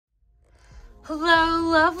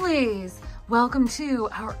Hello, lovelies. Welcome to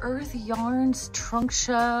our Urth Yarns trunk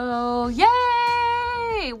show.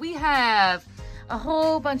 Yay! We have a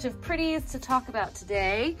whole bunch of pretties to talk about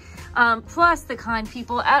today. Plus the kind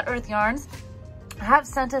people at Urth Yarns have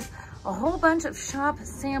sent us a whole bunch of shop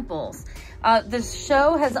samples. This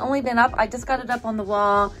show has only been up, I just got it up on the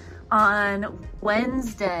wall on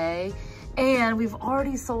Wednesday, and we've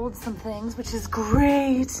already sold some things, which is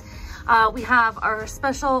great. We have our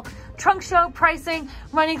special trunk show pricing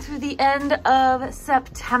running through the end of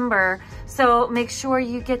September. So make sure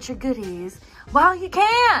you get your goodies while you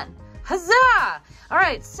can. Huzzah! All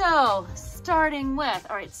right, so starting with,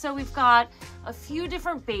 so we've got a few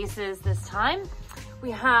different bases this time. We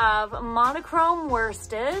have monochrome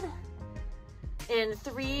worsted in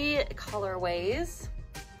 3 colorways.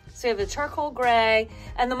 So you have the charcoal gray,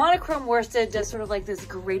 and the monochrome worsted does sort of like this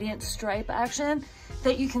gradient stripe action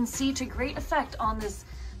that you can see to great effect on this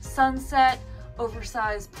sunset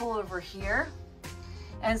oversized pullover here.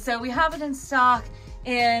 And so we have it in stock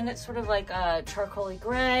in sort of like a charcoaly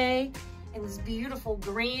gray and this beautiful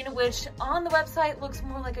green, which on the website looks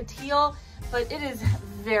more like a teal, but it is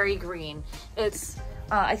very green. It's,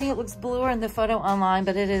 I think it looks bluer in the photo online,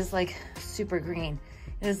 but it is like super green.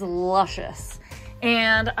 It is luscious.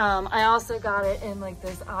 And I also got it in like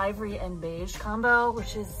this ivory and beige combo,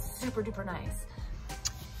 which is super duper nice.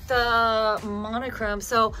 The monochrome,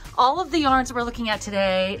 so all of the yarns we're looking at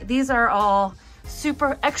today, these are all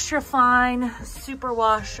super extra fine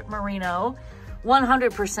superwash merino,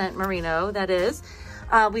 100% merino, that is.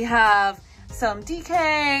 We have some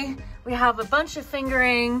DK, we have a bunch of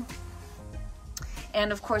fingering,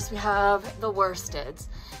 and of course we have the worsteds.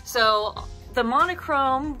 So the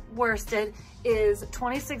monochrome worsted is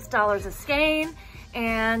 $26 a skein,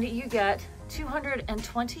 and you get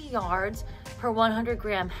 220 yards per 100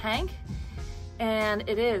 gram hank, and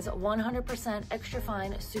it is 100% extra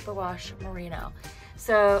fine superwash merino.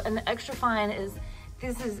 So, and the extra fine is,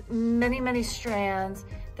 this is many strands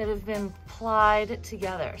that have been plied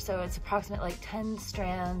together. So it's approximately like 10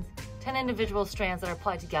 strands, 10 individual strands that are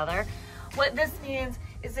plied together. What this means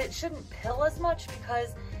is it shouldn't pill as much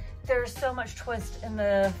because there's so much twist in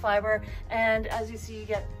the fiber, and as you see, you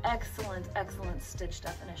get excellent stitch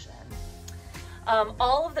definition.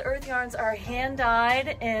 All of the Urth yarns are hand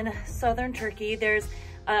dyed in southern Turkey. There's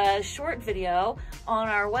a short video on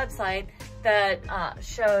our website that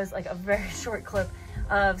shows like a very short clip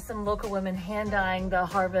of some local women hand dyeing the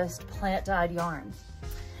harvest plant dyed yarns.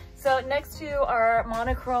 So next to our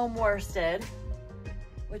monochrome worsted,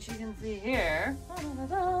 which you can see here,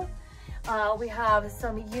 we have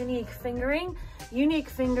some unique fingering. Unique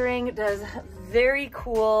fingering does very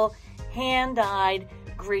cool hand dyed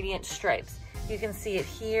gradient stripes. You can see it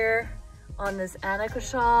here on this Annika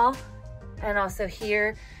shawl and also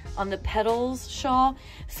here on the petals shawl.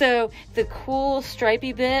 So the cool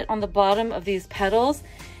stripy bit on the bottom of these petals,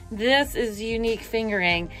 this is unique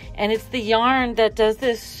fingering, and it's the yarn that does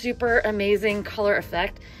this super amazing color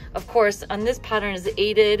effect. Of course, on this pattern is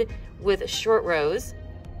aided with short rows.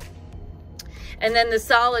 And then the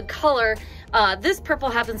solid color, this purple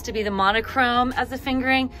happens to be the monochrome as a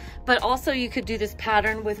fingering, but also you could do this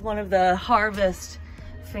pattern with one of the harvest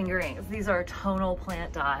fingerings. These are tonal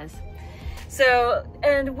plant dyes. So,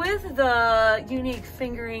 and with the unique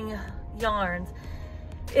fingering yarns,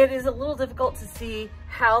 it is a little difficult to see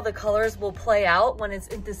how the colors will play out when it's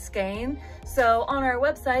in the skein. So on our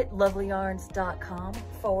website,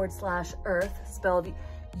 lovelyarns.com/Urth, spelled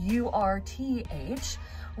U-R-T-H,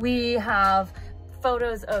 we have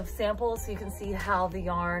photos of samples so you can see how the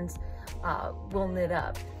yarns will knit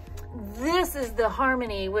up. This is the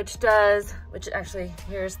Harmony, which actually,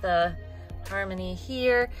 here's the Harmony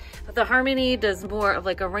here. But the Harmony does more of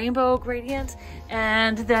like a rainbow gradient.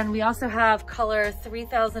 And then we also have color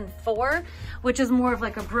 3004, which is more of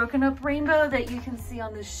like a broken up rainbow that you can see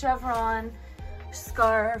on the chevron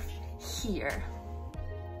scarf here.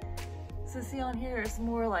 So see on here, it's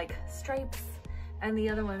more like stripes, and the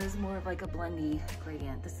other one is more of like a blendy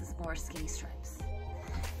gradient. This is more skinny stripes.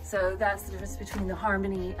 So that's the difference between the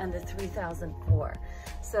Harmony and the 3004.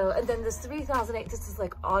 So, and then this 3008, this is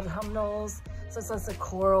like autumnals. So it's also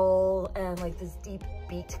coral and like this deep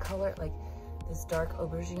beet color, like this dark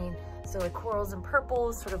aubergine. So like corals and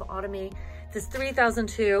purples, sort of autumny. This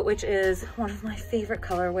 3002, which is one of my favorite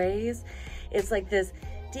colorways. It's like this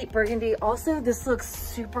deep burgundy. Also, this looks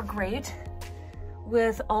super great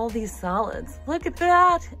with all these solids. Look at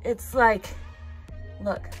that. It's like,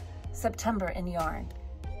 look, September in yarn.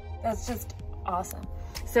 That's just awesome.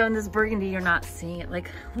 So in this burgundy, you're not seeing it.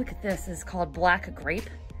 Like, look at this, it's called Black Grape.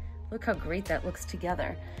 Look how great that looks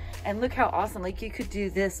together. And look how awesome, like you could do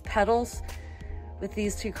this petals with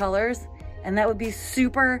these two colors, and that would be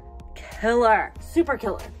super killer, super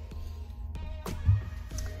killer.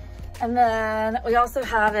 And then we also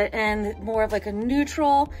have it in more of like a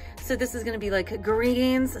neutral. So this is gonna be like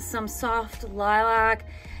greens, some soft lilac,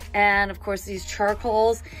 and of course these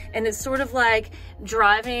charcoals. And it's sort of like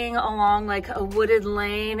driving along like a wooded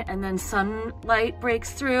lane and then sunlight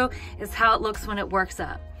breaks through is how it looks when it works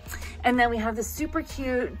up. And then we have this super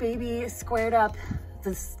cute baby squared up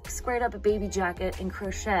baby jacket in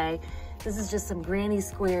crochet. This is just some granny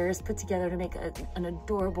squares put together to make an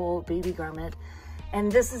adorable baby garment.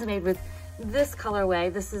 And this is made with this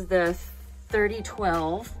colorway. This is the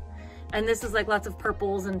 3012. And this is like lots of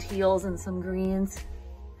purples and teals and some greens.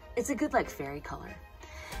 It's a good like fairy color.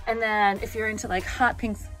 And then if you're into like hot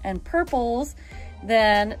pinks and purples,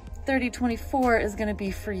 then 3024 is gonna be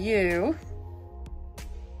for you.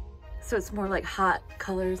 So it's more like hot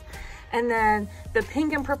colors. And then the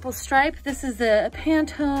pink and purple stripe, this is the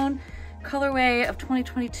Pantone colorway of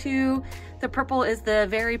 2022. The purple is the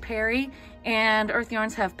Very Perry, and Urth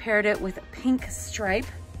Yarns have paired it with a pink stripe.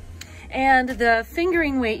 And the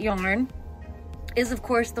fingering weight yarn is of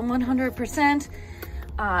course the 100%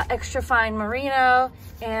 extra fine merino,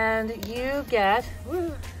 and you get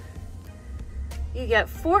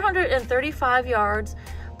 435 yards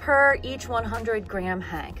per each 100 gram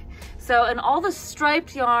hank. So in all the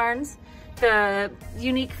striped yarns, the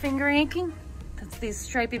unique fingering, that's these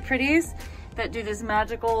stripy pretties that do this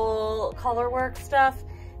magical color work stuff,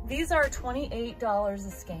 these are $28 a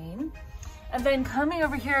skein. And then coming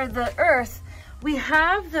over here, the Urth, we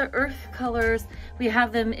have the Urth colors, we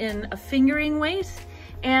have them in a fingering weight,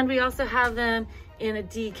 and we also have them in a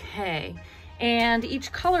DK. And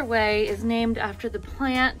each colorway is named after the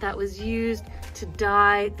plant that was used to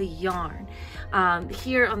dye the yarn.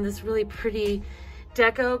 Here on this really pretty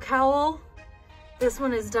deco cowl, this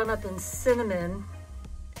one is done up in cinnamon.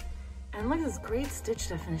 And look at this great stitch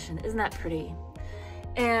definition. Isn't that pretty?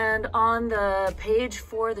 And on the page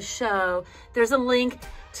for the show, there's a link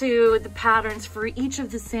to the patterns for each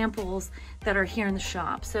of the samples that are here in the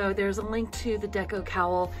shop. So there's a link to the deco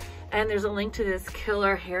cowl, and there's a link to this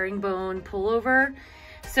killer herringbone pullover.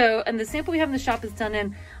 So, and the sample we have in the shop is done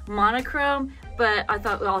in monochrome, but I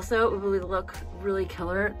thought also it would really look really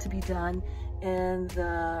killer to be done in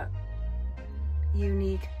the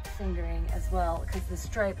unique fingering as well, because the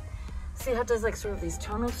stripe, see how it does like sort of these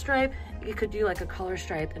tonal stripe? You could do like a color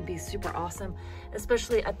stripe and be super awesome,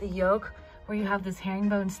 especially at the yoke where you have this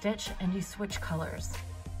herringbone stitch and you switch colors.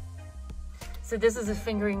 So this is a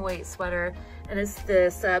fingering weight sweater, and it's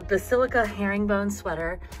this basilica herringbone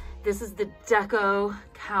sweater. This is the deco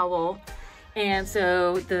cowl. And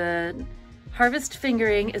so the harvest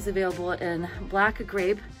fingering is available in black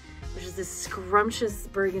grape, which is this scrumptious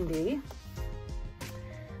burgundy.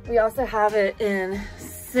 We also have it in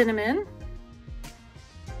cinnamon.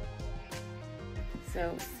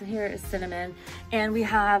 So here is cinnamon. And we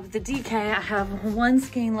have the DK. I have one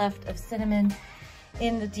skein left of cinnamon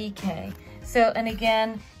in the DK. So, and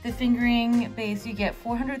again, the fingering base, you get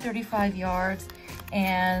 435 yards.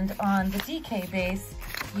 And on the DK base,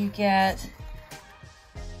 you get,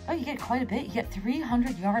 oh, you get quite a bit. You get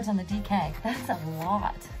 300 yards on the DK. That's a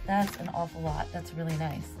lot. That's an awful lot. That's really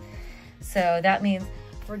nice. So that means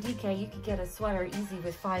for DK, you could get a sweater easy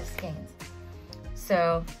with 5 skeins.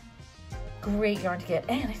 So great yarn to get.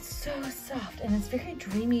 And it's so soft and it's very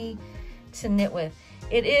dreamy to knit with.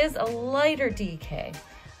 It is a lighter DK,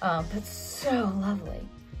 but so lovely.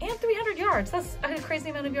 And 300 yards, that's a crazy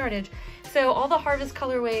amount of yardage. So all the harvest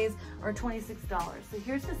colorways are $26. So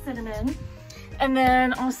here's the cinnamon. And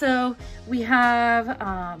then also we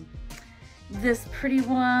have this pretty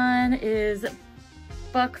one is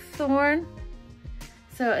buckthorn.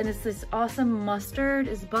 So, and it's this awesome mustard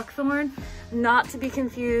is buckthorn, not to be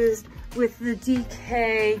confused with the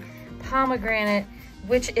DK pomegranate,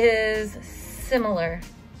 which is similar.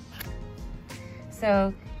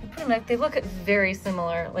 So they look very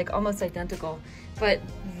similar, like almost identical, but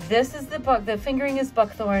this is the fingering is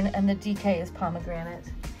buckthorn and the DK is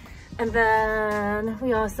pomegranate. And then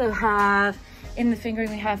we also have, in the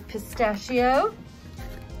fingering, we have pistachio.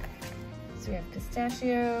 So we have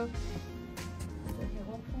pistachio. So here,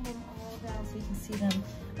 we'll pull them all down so you can see them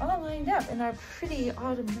all lined up in our pretty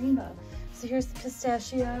autumn rainbow. So here's the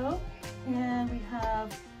pistachio, and we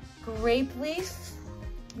have grape leaf,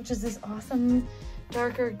 which is this awesome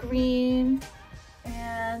darker green,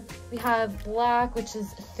 and we have black, which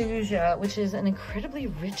is thuja, which is an incredibly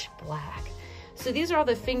rich black. So these are all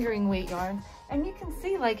the fingering weight yarn, and you can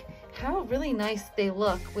see like how really nice they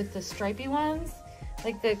look with the stripy ones.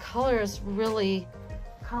 Like the colors really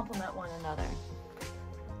complement one another.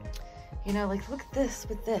 You know, like look at this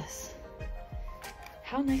with this.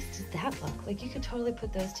 How nice does that look? Like you could totally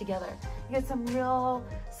put those together. You get some real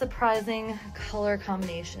surprising color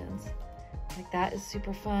combinations. Like that is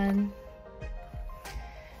super fun.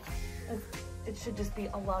 It should just be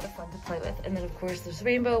a lot of fun to play with. And then of course this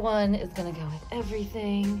rainbow one is gonna go with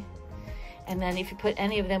everything. And then if you put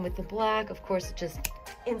any of them with the black, of course it just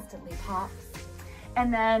instantly pops.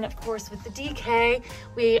 And then of course with the DK,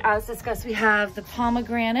 as discussed, we have the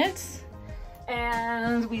pomegranate,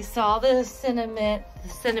 and we saw the cinnamon.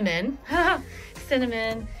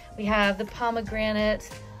 We have the pomegranate.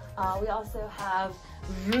 We also have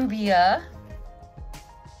rubia,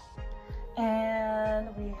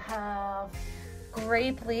 and we have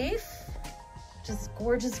grape leaf, just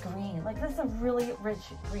gorgeous green. Like this is a really rich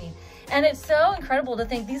green. And it's so incredible to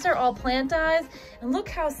think these are all plant dyes, and look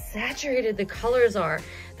how saturated the colors are.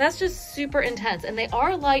 That's just super intense, and they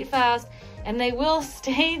are light fast, and they will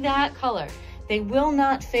stay that color. They will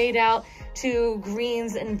not fade out to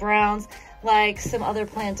greens and browns like some other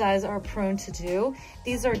plant dyes are prone to do.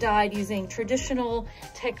 These are dyed using traditional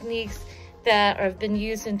techniques that have been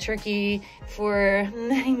used in Turkey for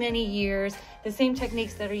many, many years. The same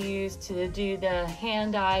techniques that are used to do the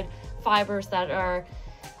hand-dyed fibers that are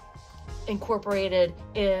incorporated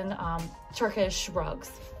in Turkish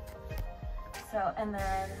rugs. So, and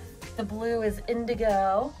then the blue is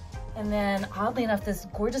indigo. And then oddly enough, this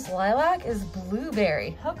gorgeous lilac is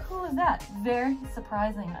blueberry. How cool is that? Very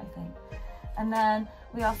surprising, I think. And then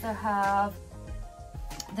we also have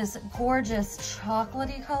this gorgeous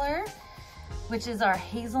chocolatey color, which is our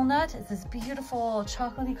hazelnut. It's this beautiful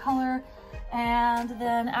chocolatey color. And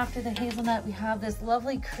then after the hazelnut, we have this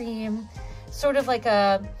lovely cream, sort of like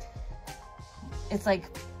it's like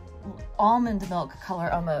almond milk color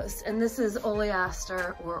almost. And this is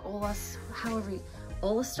oleaster or oleaster.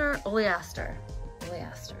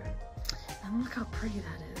 And look how pretty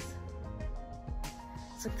that is.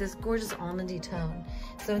 It's like this gorgeous almondy tone.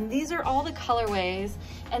 So these are all the colorways.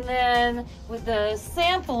 And then with the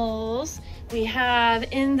samples, we have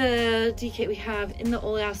in the DK, we have in the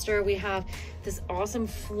oleaster, we have this awesome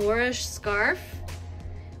flourish scarf,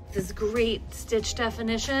 this great stitch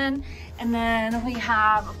definition. And then we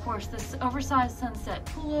have, of course, this oversized sunset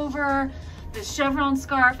pullover, the chevron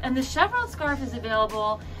scarf, and the chevron scarf is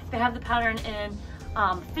available. They have the pattern in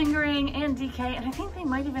fingering and DK, and I think they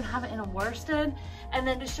might even have it in a worsted. And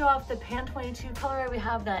then to show off the Pant 22 colorway, we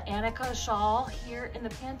have the Annika shawl here in the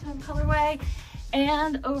Pantone colorway,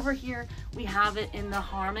 and over here we have it in the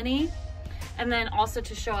Harmony. And then also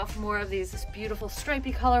to show off more of these beautiful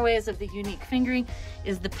stripy colorways of the unique fingering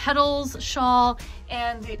is the Petals shawl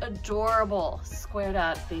and the adorable squared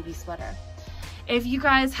up baby sweater. If you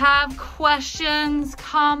guys have questions,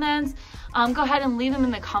 comments, go ahead and leave them in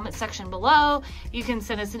the comment section below. You can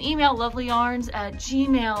send us an email,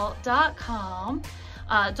 lovelyarns@gmail.com.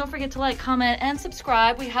 Don't forget to like, comment, and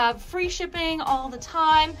subscribe. We have free shipping all the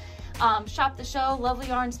time. Shop the show,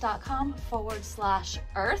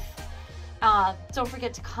 lovelyarns.com/Urth. Don't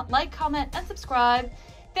forget to like, comment, and subscribe.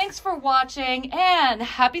 Thanks for watching, and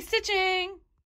happy stitching!